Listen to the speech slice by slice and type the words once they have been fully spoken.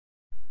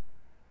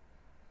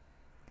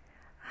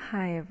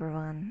Hi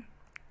everyone.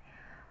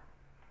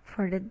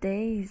 For the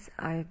days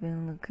I've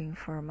been looking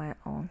for my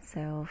own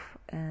self,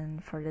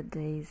 and for the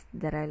days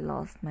that I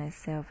lost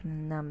myself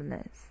in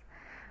numbness,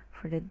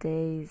 for the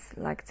days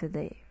like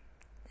today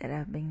that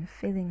I've been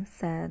feeling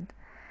sad,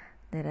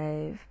 that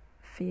I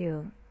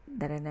feel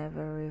that I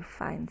never will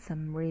find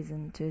some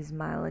reason to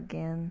smile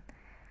again,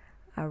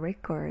 I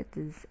record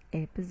this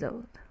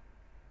episode.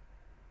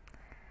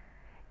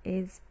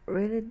 It's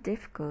really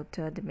difficult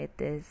to admit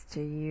this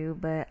to you,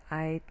 but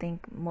I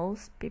think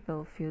most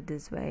people feel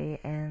this way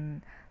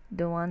and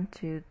don't want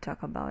to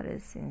talk about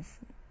it since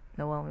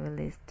no one will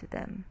listen to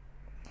them.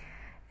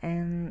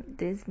 And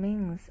this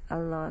means a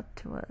lot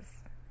to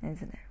us,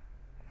 isn't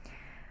it?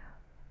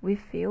 We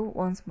feel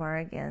once more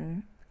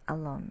again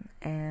alone,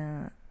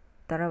 and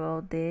thought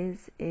about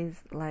this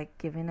is like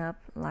giving up,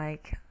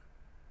 like,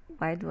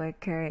 why do I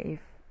care if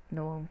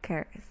no one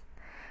cares?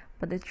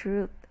 But the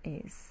truth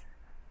is,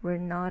 we're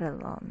not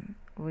alone.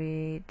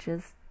 We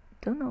just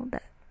don't know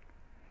that.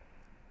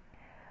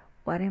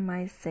 What am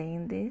I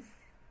saying this?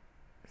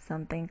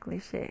 Something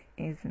cliche,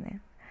 isn't it?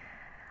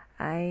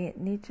 I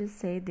need to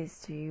say this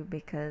to you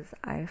because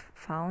I've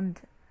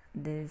found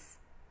this,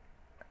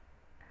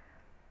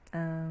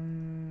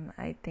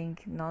 I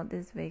think not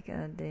this week,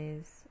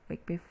 this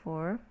week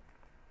before.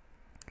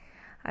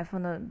 I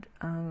found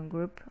a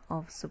group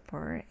of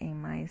support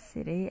in my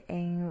city,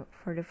 and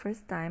for the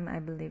first time,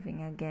 I'm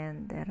believing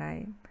again that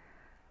I'm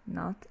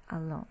not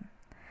alone.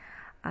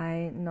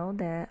 I know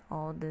that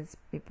all these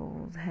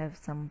people have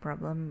some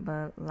problem,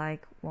 but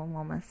like one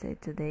woman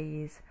said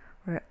today is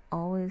we're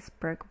always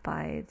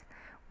preoccupied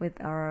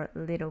with our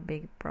little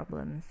big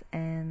problems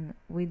and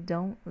we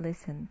don't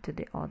listen to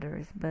the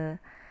others. But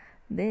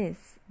the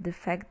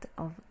fact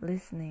of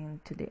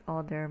listening to the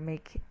other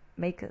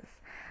make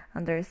us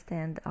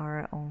understand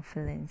our own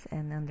feelings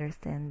and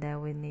understand that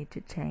we need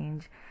to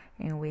change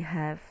and we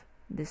have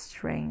the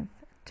strength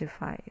to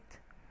fight.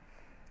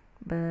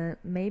 But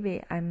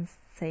maybe I'm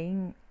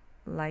saying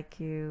like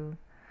you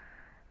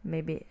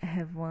maybe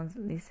have once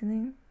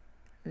listening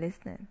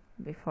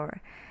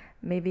before.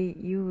 Maybe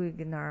you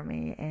ignore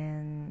me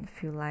and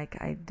feel like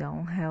I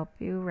don't help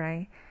you,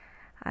 right?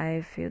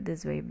 I feel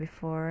this way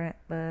before,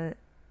 but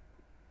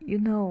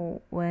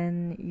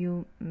when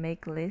you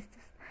make lists,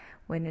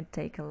 when you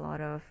take a lot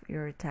of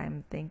your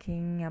time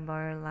thinking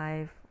about your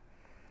life,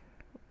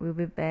 will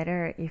be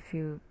better if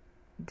you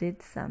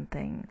did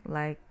something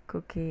like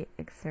cookie,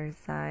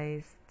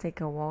 exercise, take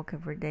a walk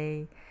every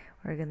day,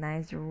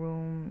 organize your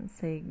room,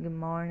 say good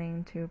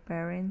morning to your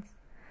parents.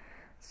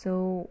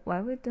 So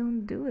why we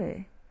don't do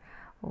it?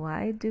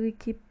 Why do we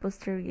keep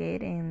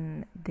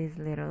postergating these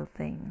little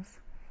things?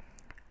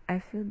 I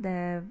feel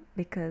that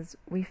because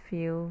we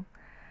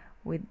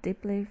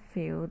deeply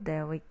feel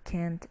that we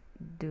can't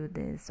do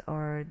this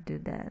or do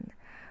that.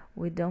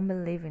 We don't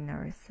believe in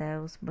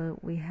ourselves,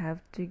 but we have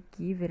to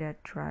give it a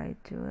try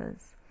to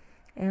us.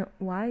 And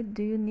why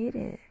do you need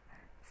it?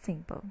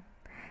 Simple.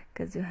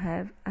 Because you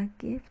have a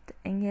gift,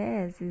 and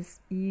yes,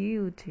 it's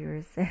you to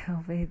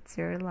yourself, it's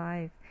your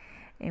life.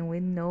 And we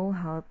know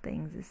how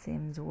things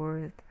seems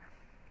worst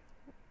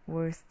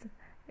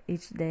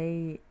each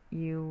day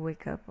you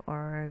wake up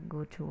or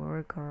go to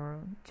work or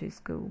to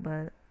school.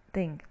 But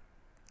think,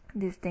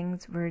 these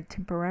things were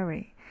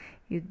temporary.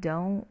 You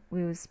don't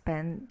will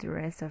spend the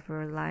rest of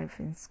your life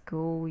in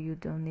school. You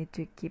don't need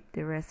to keep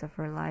the rest of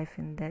your life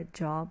in that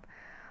job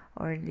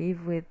or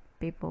live with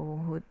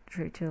people who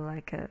treat you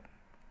like a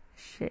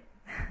shit.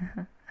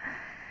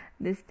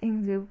 These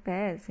things will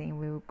pass and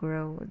will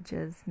grow.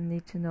 Just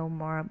need to know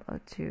more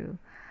about you,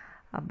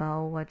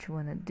 about what you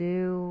want to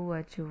do,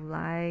 what you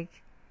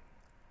like,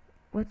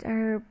 what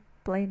are you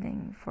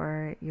planning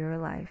for your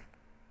life.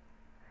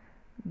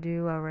 Do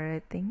you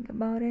already think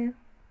about it?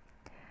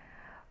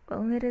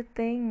 One little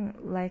thing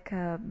like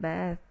a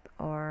bath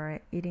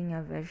or eating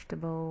a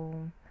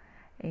vegetable,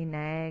 an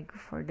egg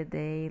for the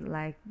day,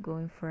 like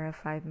going for a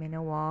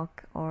 5-minute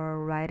walk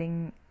or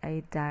writing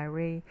a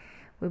diary,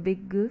 will be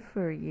good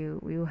for you,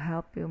 will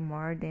help you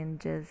more than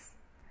just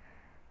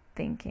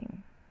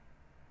thinking.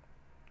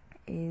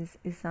 Is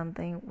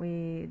something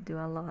we do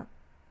a lot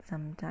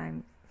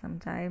sometimes.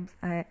 Sometimes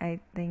I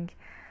think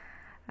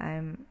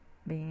I'm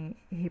being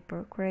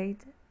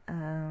hypocrite.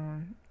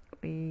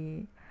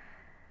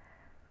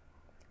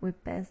 We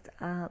passed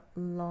a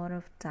lot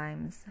of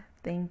times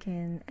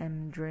thinking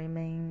and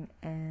dreaming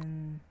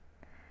and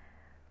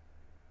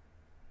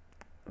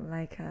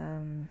like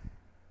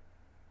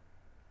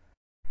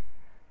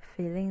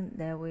feeling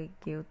that we're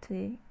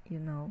guilty,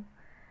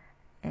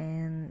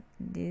 and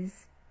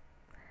this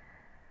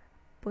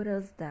put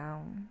us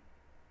down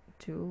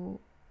too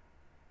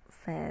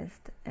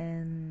fast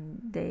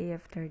and day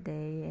after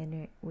day,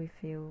 and we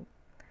feel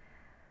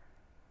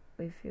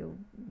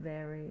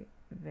very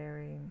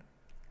very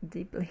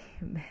deeply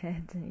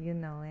bad,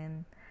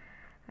 and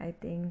I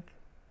think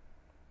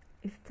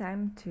it's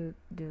time to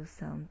do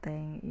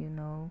something,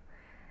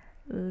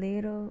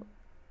 little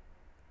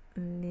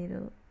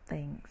little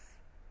things.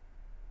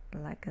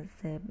 Like I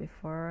said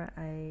before,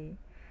 I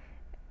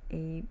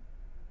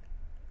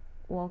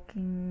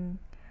walking,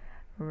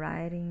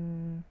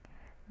 riding,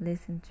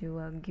 listen to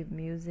a good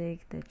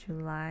music that you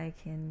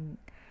like and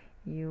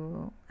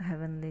you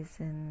haven't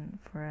listened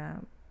for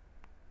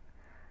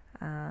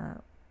a,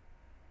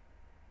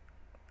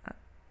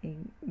 a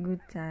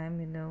good time,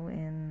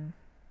 and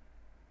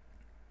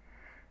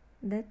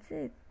that's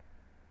it.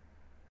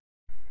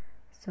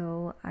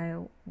 So I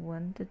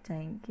want to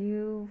thank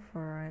you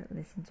for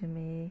listening to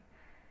me,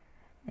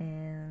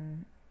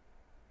 and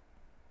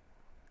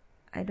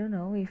I don't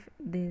know if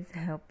this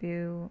help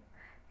you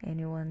and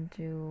you want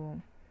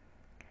to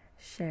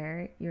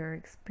share your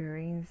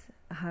experience,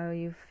 how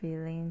you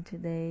feeling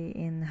today,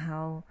 and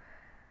how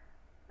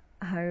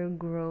you're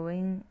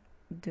growing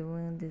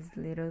doing these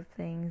little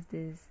things,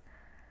 these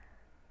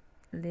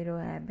little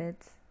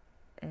habits,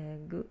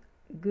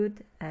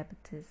 good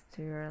habits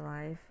to your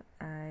life.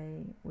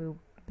 I will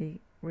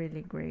be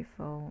really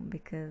grateful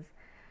because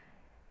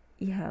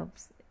it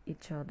helps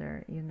each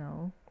other.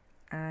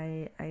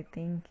 I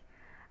think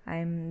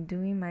I'm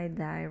doing my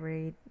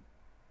diary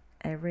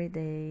every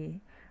day,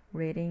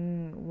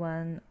 reading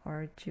 1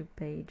 or 2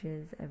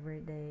 pages every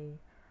day,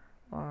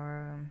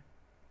 or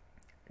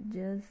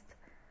just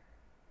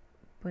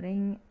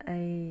putting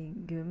a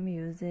good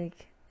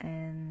music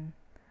and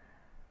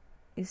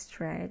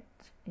stretch,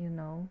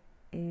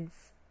 is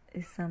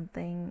is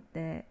something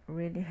that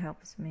really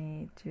helps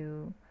me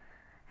to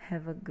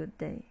have a good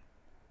day.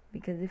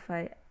 Because if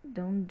I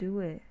don't do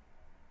it,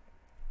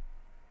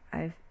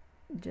 I've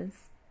just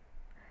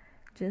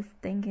just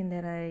thinking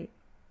that I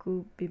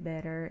could be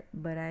better,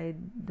 but I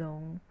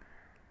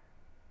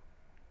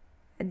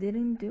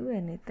didn't do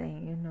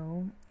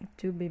anything,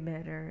 to be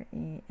better.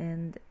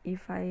 And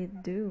if I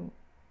do,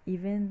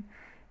 even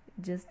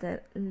just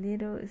that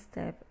little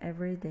step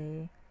every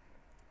day,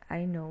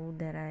 I know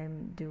that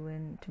I'm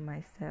doing to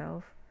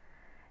myself,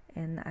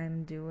 and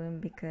I'm doing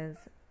because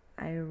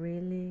I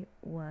really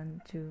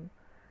want to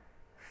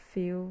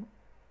feel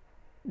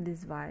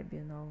this vibe,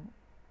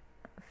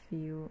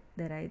 feel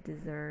that I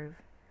deserve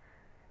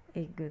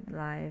a good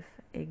life,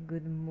 a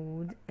good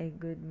mood, a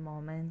good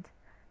moment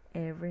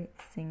every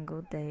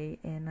single day,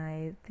 and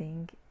I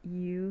think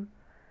you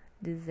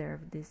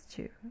deserve this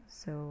too.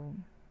 So,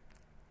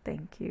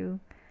 thank you.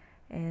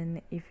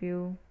 And if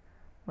you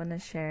want to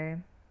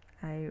share,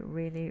 I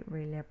really,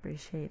 really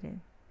appreciate it.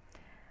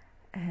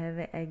 Have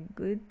a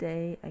good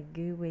day, a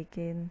good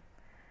weekend,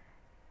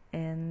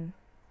 and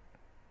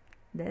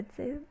that's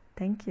it.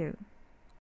 Thank you.